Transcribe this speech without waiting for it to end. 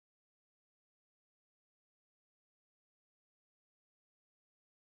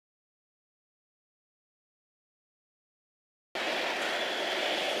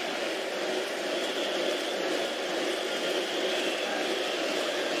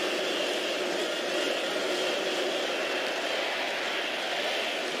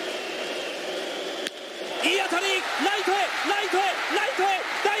にライトへライトへライトへ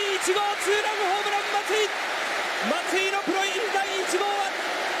第1号ツーランホームラン松井のプロ入り第1号は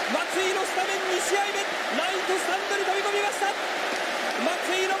松井のスタメン2試合目ライトスタンドに飛び込みました。松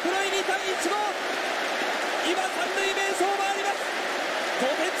井のプロ入り第1号、今三塁ベースを回ります。と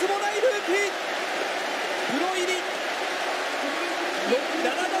てつもないルーキープロ入り7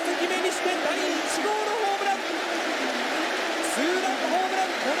打席目にして第1号のホームラン、ツーランホームラ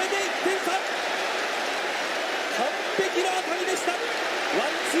ン、これで1点差。完璧な当たりでした。ワ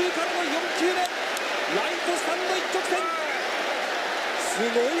ンツーからの4球目、ライトスタンド一直線、すごい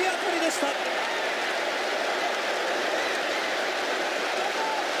当たりでした。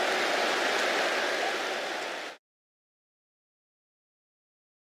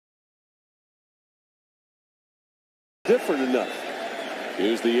Different enough.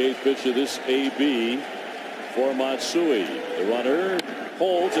 Here's the 8th pitch of this AB for Matsui. The runner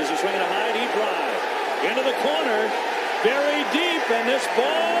holds as he's swinging a high deep drive into the corner, very deep, and this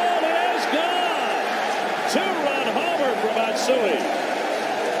ball is gone. 2-run homer for Matsui.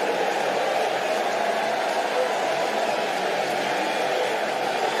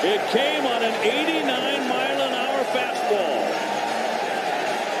 It came on an 89-mile-an-hour fastball.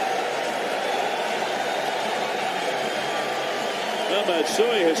 Well,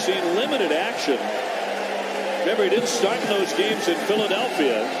 Matsui has seen limited action. Remember, he didn't start in those games in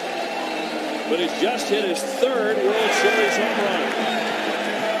Philadelphia, but he's just hit his 3rd World Series home run.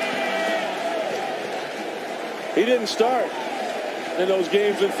 He didn't start in those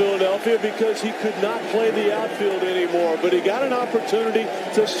games in Philadelphia because he could not play the outfield anymore, but he got an opportunity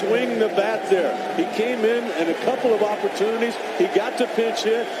to swing the bat there. He came in a couple of opportunities. He got to pinch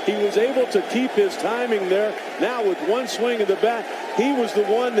hit. He was able to keep his timing there. Now with one swing of the bat, he was the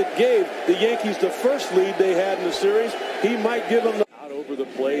one that gave the Yankees the first lead they had in the series. He might give them out over the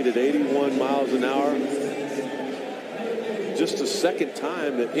plate at 81 miles an hour. Just the second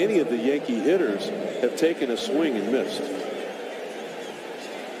time that any of the Yankee hitters have taken a swing and missed.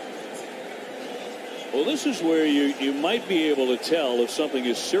 Well, this is where you might be able to tell if something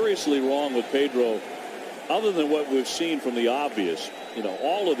is seriously wrong with Pedro, other than what we've seen from the obvious. You know,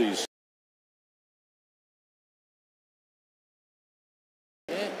 all of these.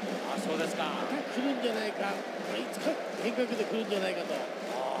 そうですか。来るんじゃないか。いつか変化球で来るんじゃないかと。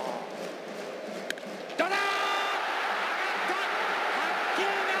どうだ。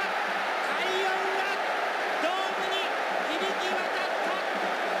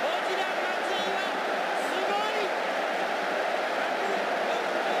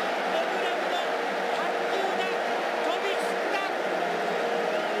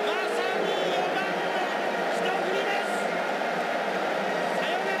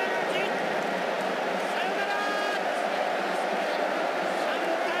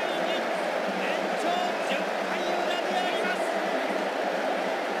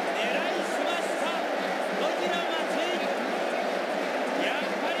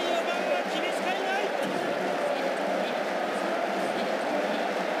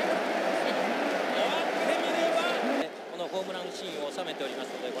ホームランシーンを収めております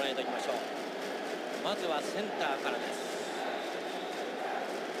のでご覧いただきましょう。まずはセンターからです。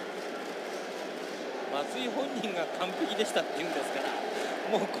松井本人が完璧でしたって言うんですから、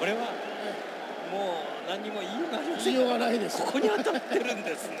もうこれはもう何にも言いようがありません。言いようがないです。ここに当たってるん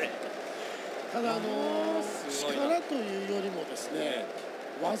ですね。ただ力というよりもですね、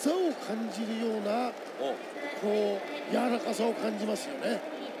技を感じるようなこう柔らかさを感じますよね。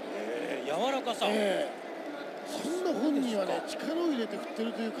柔らかさ。そんな本人はね、力を入れて振って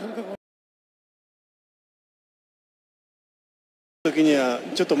るという感覚。時には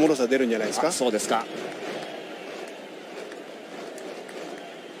ちょっと脆さ出るんじゃないですか。そうですか。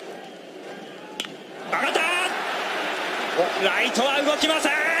上がった。ライトは動きませ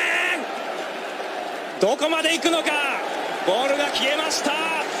ん。どこまで行くのか。ボールが消えました。場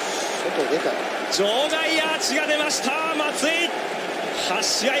外アーチが出ました。松井8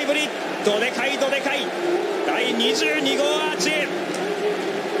試合ぶり、どでかいどでかい第22号アーチ。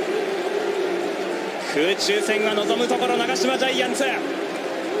空中戦が望むところ、長嶋ジャイアンツ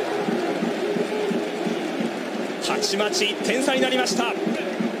たちまち1点差になりました。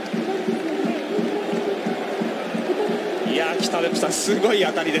いや、北別府さん、すごい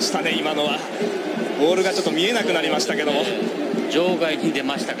当たりでしたね。今のはボールがちょっと見えなくなりましたけども、場外に出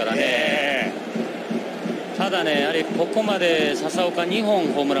ましたからね。ただね、やはりここまで笹岡2本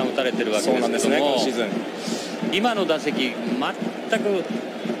ホームラン打たれてるわけですけども、今の打席全く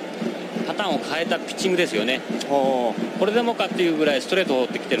パターンを変えたピッチングですよね。これでもかっていうぐらいストレートを放っ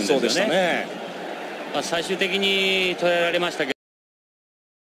てきてるんですよね。最終的に捉えられましたけど。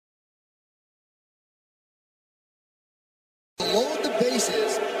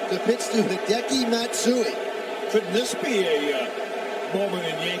Couldn't this be a moment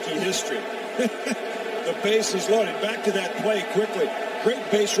in Yankee history? The base is loaded. Back to that play quickly.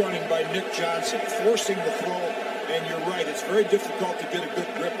 Great base running by Nick Johnson, forcing the throw. And you're right, it's very difficult to get a good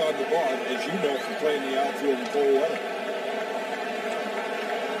grip on the ball, as you know from playing the outfield in cold weather.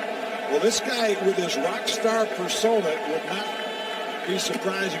 Well, this guy with his rock star persona, it would not be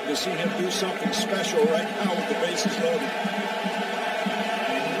surprising to see him do something special right now with the bases loaded.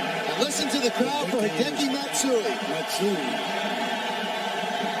 And listen to the crowd for Hideki Matsui.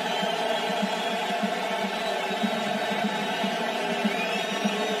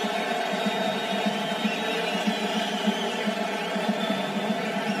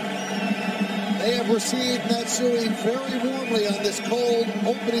 They have received Matsui very warmly on this cold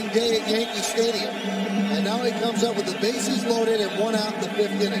opening day at Yankee Stadium. And now he comes up with the bases loaded and 1 out in the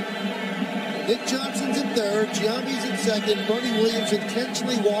 5th inning. Nick Johnson's in 3rd, Giambi's in 2nd, Bernie Williams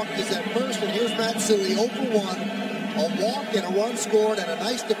intentionally walked is at 1st, and here's Matsui 0 for 1. A walk and a run scored and a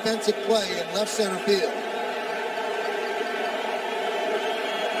nice defensive play in left center field.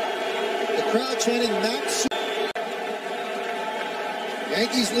 The crowd chanting Matsui.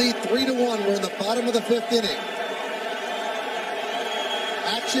 Yankees lead 3-1. We're in the bottom of the 5th inning.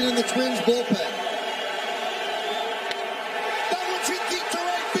 Action in the Twins bullpen. That one's hit deep to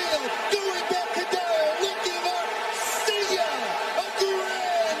right field. Going back to Dale. Looking up. See ya! A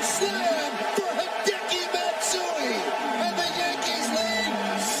grand slam for Hideki Matsui. And the Yankees lead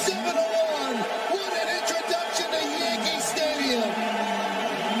 7-1. What an introduction to Yankee Stadium.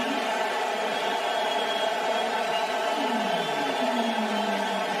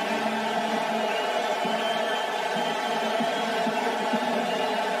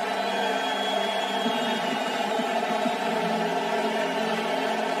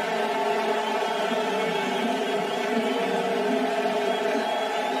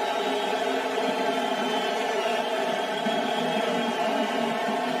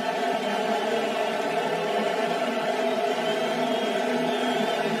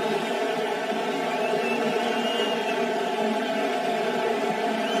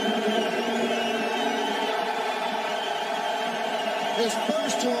 His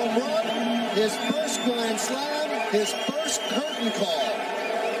first home run, his first grand slam, his first curtain call.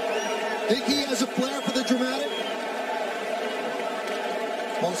 Think he has a flair for the dramatic?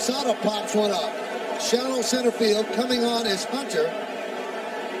 Mosada pops one up. Shallow center field, coming on is Hunter.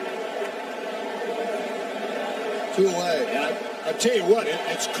 2 away. And I tell you what,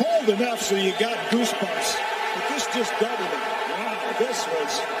 it's cold enough so you got goosebumps. But this just doubled it. Wow, this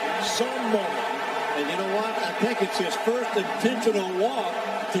was some moment. And you know what? I think it's his first intentional walk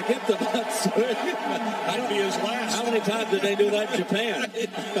to get the Matsui. That'd be his last. How many times did they do that in Japan?